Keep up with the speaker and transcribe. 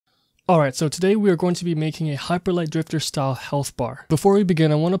Alright, so today we are going to be making a Hyperlight Drifter style health bar. Before we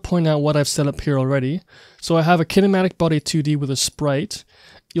begin, I want to point out what I've set up here already. So I have a kinematic body 2D with a sprite.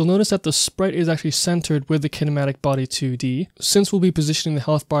 You'll notice that the sprite is actually centered with the kinematic body 2D. Since we'll be positioning the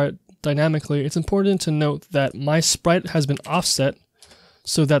health bar dynamically, it's important to note that my sprite has been offset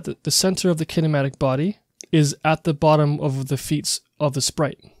so that the center of the kinematic body is at the bottom of the feet of the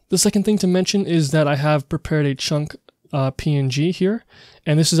sprite. The second thing to mention is that I have prepared a chunk PNG here,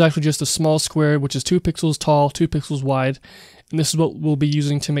 and this is actually just a small square which is 2 pixels tall, 2 pixels wide, and this is what we'll be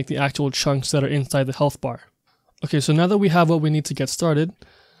using to make the actual chunks that are inside the health bar. Okay, so now that we have what we need to get started,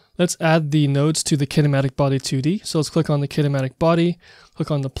 let's add the nodes to the kinematic body 2D. So let's click on the kinematic body,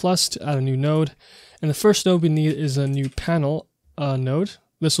 click on the plus to add a new node, and the first node we need is a new panel node.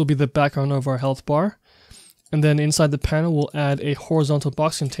 This will be the background of our health bar, and then inside the panel we'll add a horizontal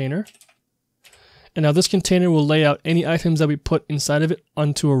box container. And now this container will lay out any items that we put inside of it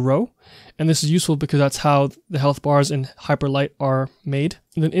onto a row. And this is useful because that's how the health bars in Hyperlight are made.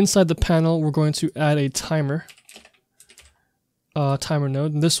 And then inside the panel, we're going to add a timer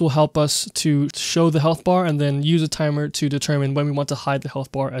node. And this will help us to show the health bar and then use a timer to determine when we want to hide the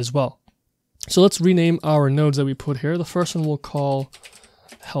health bar as well. So let's rename our nodes that we put here. The first one we'll call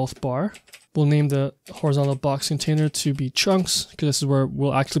health bar. We'll name the horizontal box container to be chunks, because this is where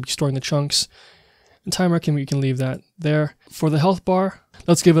we'll actually be storing the chunks. And timer, we can leave that there. For the health bar,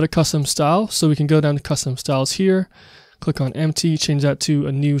 let's give it a custom style. So we can go down to custom styles here, click on empty, change that to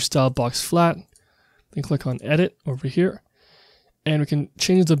a new style box flat, then click on edit over here. And we can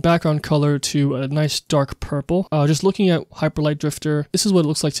change the background color to a nice dark purple. Just looking at Hyperlight Drifter, this is what it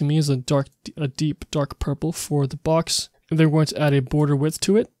looks like to me, is a deep dark purple for the box. And then we're going to add a border width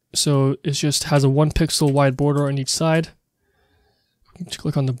to it. So it just has a 1 pixel wide border on each side.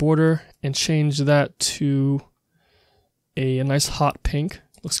 Click on the border and change that to a nice hot pink.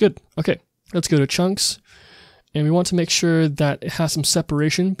 Looks good. Okay, let's go to chunks. And we want to make sure that it has some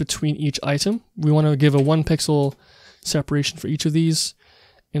separation between each item. We want to give a 1 pixel separation for each of these.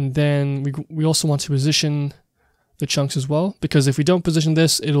 And then we also want to position the chunks as well, because if we don't position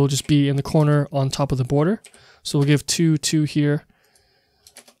this, it'll just be in the corner on top of the border. So we'll give 2 here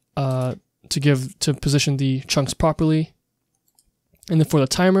to position the chunks properly. And then for the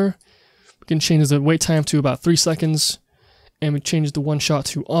timer, we can change the wait time to about 3 seconds, and we change the one shot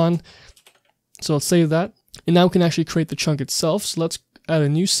to on. So let's save that. And now we can actually create the chunk itself. So let's add a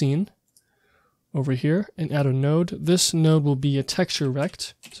new scene over here and add a node. This node will be a texture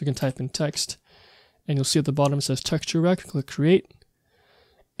rect. So you can type in text, and you'll see at the bottom it says texture rect. Click create.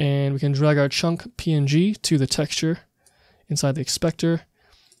 And we can drag our chunk PNG to the texture inside the expector.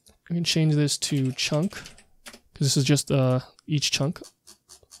 We can change this to chunk, because this is just each chunk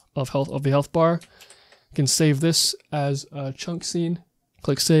of the health bar. You can save this as a chunk scene.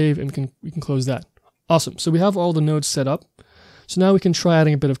 Click save, and we can close that. Awesome. So we have all the nodes set up. So now we can try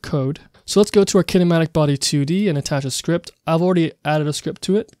adding a bit of code. So let's go to our kinematic body 2D and attach a script. I've already added a script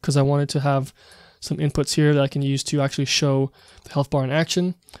to it because I wanted to have some inputs here that I can use to actually show the health bar in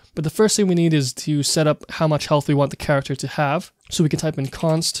action. But the first thing we need is to set up how much health we want the character to have. So we can type in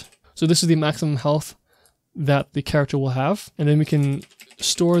const. So this is the maximum health that the character will have, and then we can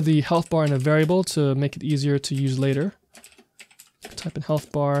store the health bar in a variable to make it easier to use later. Type in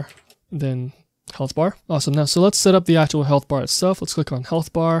health bar, then health bar. Awesome. Now, so let's set up the actual health bar itself. Let's click on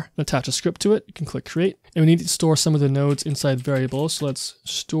health bar and attach a script to it. You can click create, and we need to store some of the nodes inside variables. So let's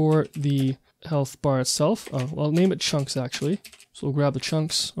store the health bar itself. I'll name it chunks actually. So we'll grab the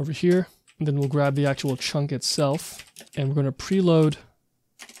chunks over here, and then we'll grab the actual chunk itself, and we're going to preload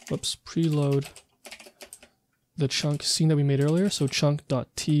the chunk scene that we made earlier, so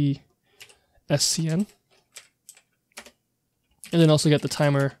chunk.tscn, and then also get the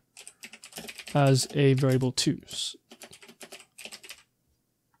timer as a variable too.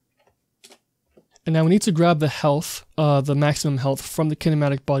 And now we need to grab the health, the maximum health from the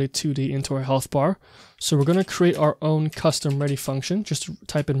kinematic body 2D into our health bar. So we're going to create our own custom ready function. Just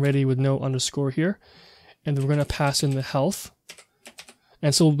type in ready with no underscore here, and then we're going to pass in the health.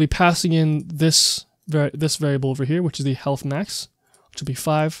 And so we'll be passing in this variable over here, which is the health max, which will be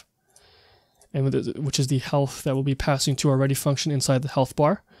 5, and which is the health that we'll be passing to our ready function inside the health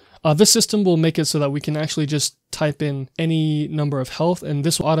bar. This system will make it so that we can actually just type in any number of health, and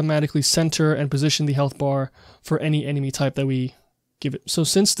this will automatically center and position the health bar for any enemy type that we give it. So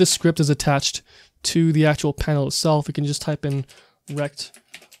since this script is attached to the actual panel itself, we can just type in rect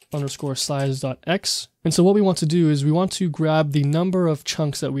underscore size.x. And so what we want to do is we want to grab the number of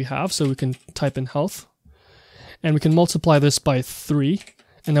chunks that we have, so we can type in health, and we can multiply this by 3,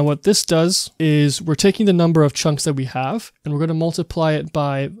 And now what this does is we're taking the number of chunks that we have and we're going to multiply it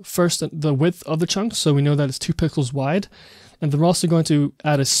by first the width of the chunk, so we know that it's 2 pixels wide. And then we're also going to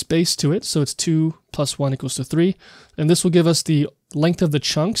add a space to it, so it's 2 plus 1 equals to 3. And this will give us the length of the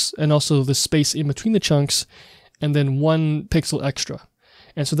chunks and also the space in between the chunks, and then 1 pixel extra.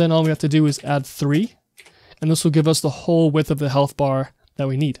 And so then all we have to do is add 3, and this will give us the whole width of the health bar that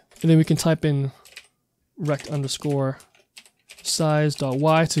we need. And then we can type in rect underscore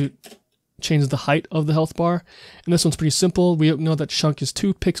size.y to change the height of the health bar. And this one's pretty simple. We know that chunk is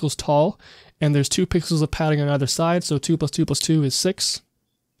 2 pixels tall, and there's 2 pixels of padding on either side, so 2 plus 2 plus 2 is 6.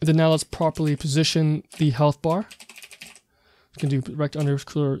 And then now let's properly position the health bar. We can do rect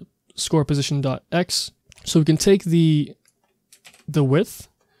underscore position.x. So we can take the width,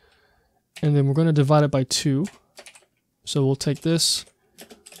 and then we're going to divide it by 2. So we'll take this,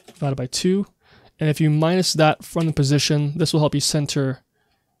 divide it by 2, and if you minus that from the position, this will help you center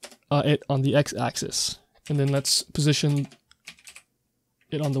it on the x-axis. And then let's position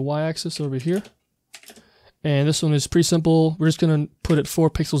it on the y-axis over here. And this one is pretty simple. We're just going to put it 4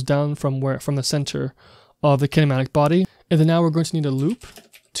 pixels down from the center of the kinematic body. And then now we're going to need a loop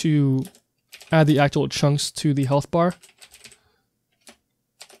to add the actual chunks to the health bar.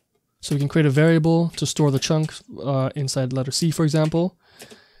 So we can create a variable to store the chunk inside letter C, for example.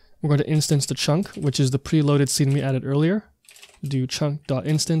 We're going to instance the chunk, which is the preloaded scene we added earlier. Do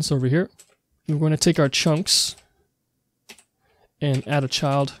chunk.instance over here. We're going to take our chunks and add a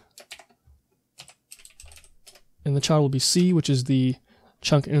child. And the child will be C, which is the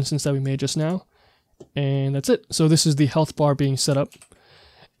chunk instance that we made just now. And that's it. So this is the health bar being set up.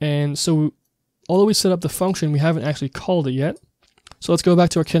 And so although we set up the function, we haven't actually called it yet. So let's go back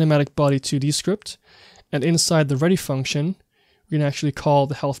to our kinematic body 2D script. And inside the ready function, we can actually call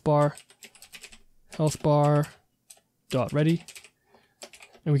the health bar .ready.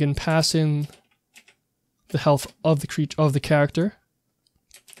 And we can pass in the health of the character.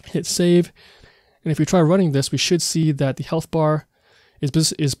 Hit save. And if we try running this, we should see that the health bar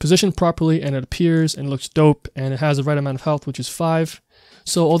is positioned properly, and it appears and looks dope, and it has the right amount of health, which is 5.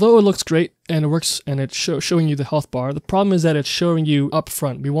 So although it looks great and it works and it's showing you the health bar, the problem is that it's showing you up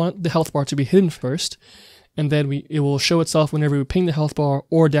front. We want the health bar to be hidden first, and then it will show itself whenever we ping the health bar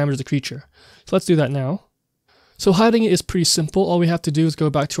or damage the creature. So let's do that now. So hiding it is pretty simple. All we have to do is go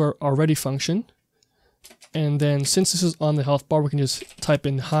back to our ready function. And then since this is on the health bar, we can just type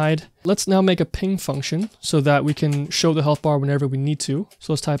in hide. Let's now make a ping function so that we can show the health bar whenever we need to.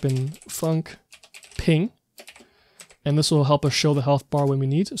 So let's type in func ping. And this will help us show the health bar when we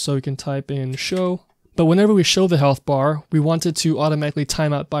need. So we can type in show. But whenever we show the health bar, we want it to automatically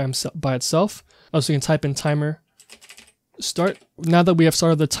time out by itself. So we can type in timer start. Now that we have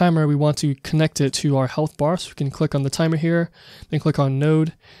started the timer, we want to connect it to our health bar. So we can click on the timer here, then click on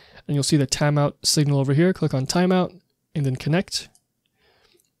node. And you'll see the timeout signal over here. Click on timeout and then connect.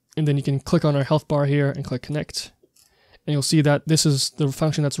 And then you can click on our health bar here and click connect. And you'll see that this is the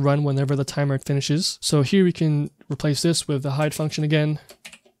function that's run whenever the timer finishes. So here we can replace this with the hide function again.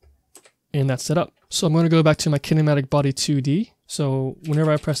 And that's set up. So I'm going to go back to my kinematic body 2D. So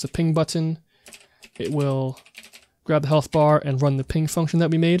whenever I press the ping button, it will grab the health bar and run the ping function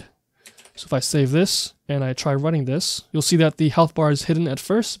that we made. So if I save this and I try running this, you'll see that the health bar is hidden at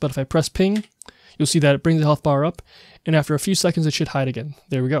first, but if I press ping, you'll see that it brings the health bar up, and after a few seconds it should hide again.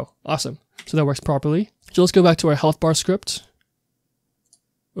 There we go. Awesome. So that works properly. So let's go back to our health bar script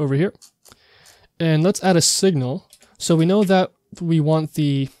over here, and let's add a signal. So we know that we want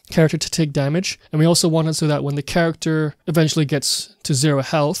the character to take damage, and we also want it so that when the character eventually gets to 0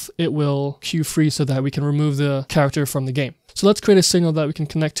 health, it will queue free so that we can remove the character from the game. So let's create a signal that we can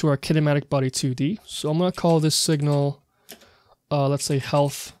connect to our kinematic body 2D. So I'm going to call this signal, let's say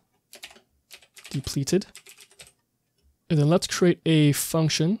health depleted. And then let's create a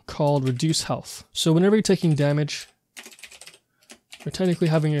function called reduce health. So whenever you're taking damage, you're technically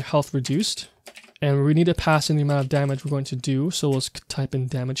having your health reduced. And we need to pass in the amount of damage we're going to do. So let's type in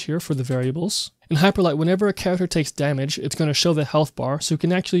damage here for the variables. In Hyperlight, whenever a character takes damage, it's going to show the health bar. So we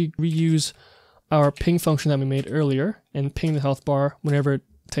can actually reuse our ping function that we made earlier and ping the health bar whenever it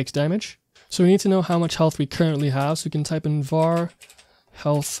takes damage. So we need to know how much health we currently have. So we can type in var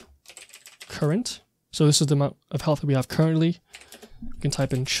health current. So this is the amount of health that we have currently. We can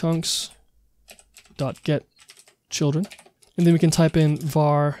type in chunks.get children. And then we can type in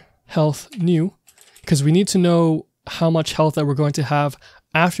var health new, because we need to know how much health that we're going to have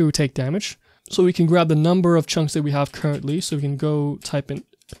after we take damage. So we can grab the number of chunks that we have currently. So we can go type in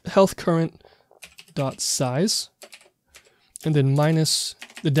health current dot size, and then minus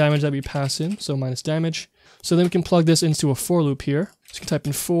the damage that we pass in, so minus damage. So then we can plug this into a for loop here. So you can type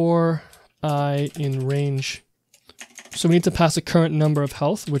in for I in range. So we need to pass the current number of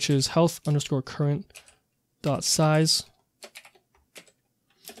health, which is health underscore current dot size.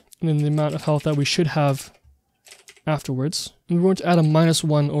 And then the amount of health that we should have afterwards. And we're going to add a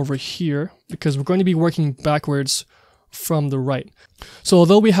 -1 over here because we're going to be working backwards from the right. So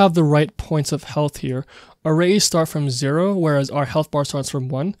although we have the right points of health here, arrays start from 0, whereas our health bar starts from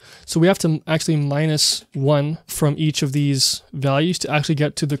 1. So we have to actually -1 from each of these values to actually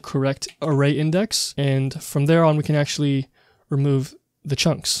get to the correct array index. And from there on, we can actually remove the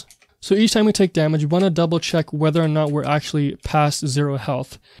chunks. So each time we take damage, we want to double check whether or not we're actually past 0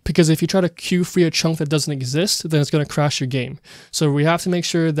 health. Because if you try to queue free a chunk that doesn't exist, then it's going to crash your game. So we have to make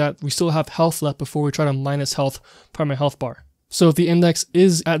sure that we still have health left before we try to minus health from my health bar. So if the index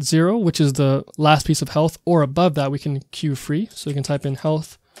is at 0, which is the last piece of health, or above that, we can queue free. So we can type in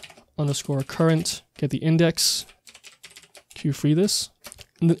health underscore current, get the index, queue free this.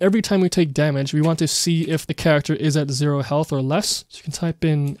 And then every time we take damage, we want to see if the character is at 0 health or less. So you can type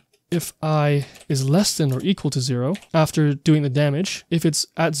in if I is less than or equal to 0 after doing the damage. If it's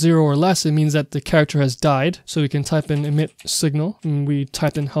at 0 or less, it means that the character has died. So we can type in emit signal, and we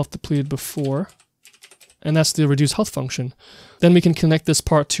typed in health depleted before, and that's the reduce health function. Then we can connect this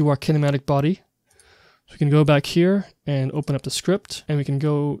part to our kinematic body. So we can go back here and open up the script, and we can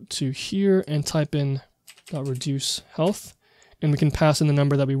go to here and type in .reduce health, and we can pass in the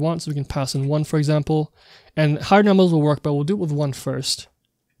number that we want. So we can pass in 1, for example, and higher numbers will work, but we'll do it with 1 first.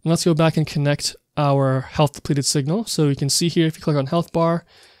 And let's go back and connect our health depleted signal. So you can see here, if you click on health bar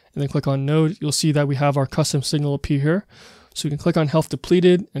and then click on node, you'll see that we have our custom signal appear here. So we can click on health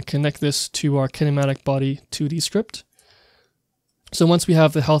depleted and connect this to our kinematic body 2D script. So once we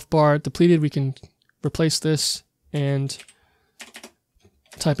have the health bar depleted, we can replace this and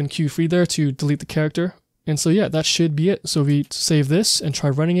type in queue free there to delete the character. And so yeah, that should be it. So if we save this and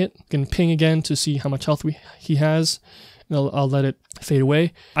try running it, we can ping again to see how much health he has. I'll let it fade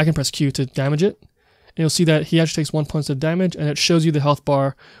away. I can press Q to damage it. And you'll see that he actually takes 1 point of damage, and it shows you the health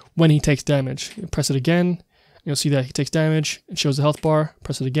bar when he takes damage. You press it again, and you'll see that he takes damage. It shows the health bar.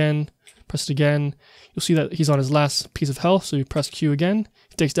 Press it again. Press it again. You'll see that he's on his last piece of health, so you press Q again.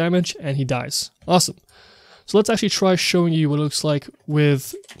 He takes damage, and he dies. Awesome. So let's actually try showing you what it looks like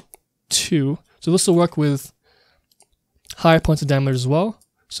with 2. So this will work with higher points of damage as well.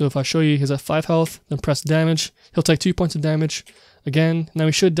 So if I show you he's at 5 health, then press damage, he'll take 2 points of damage. Again, now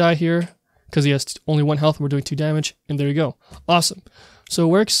he should die here because he has only 1 health. We're doing 2 damage, and there you go. Awesome. So it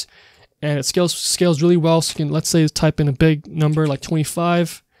works, and it scales really well. So you can, let's say, type in a big number like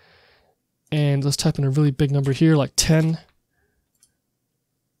 25, and let's type in a really big number here like 10.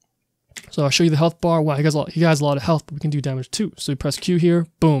 So I'll show you the health bar. Wow, he has a lot of health, but we can do damage too. So we press Q here,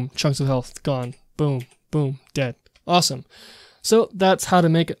 boom, chunks of health gone, boom, boom, dead. Awesome. So that's how to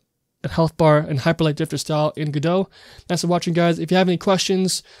make a health bar in Hyperlight Drifter style in Godot. Thanks for watching, guys. If you have any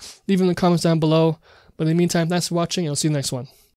questions, leave them in the comments down below. But in the meantime, thanks for watching, and I'll see you in the next one.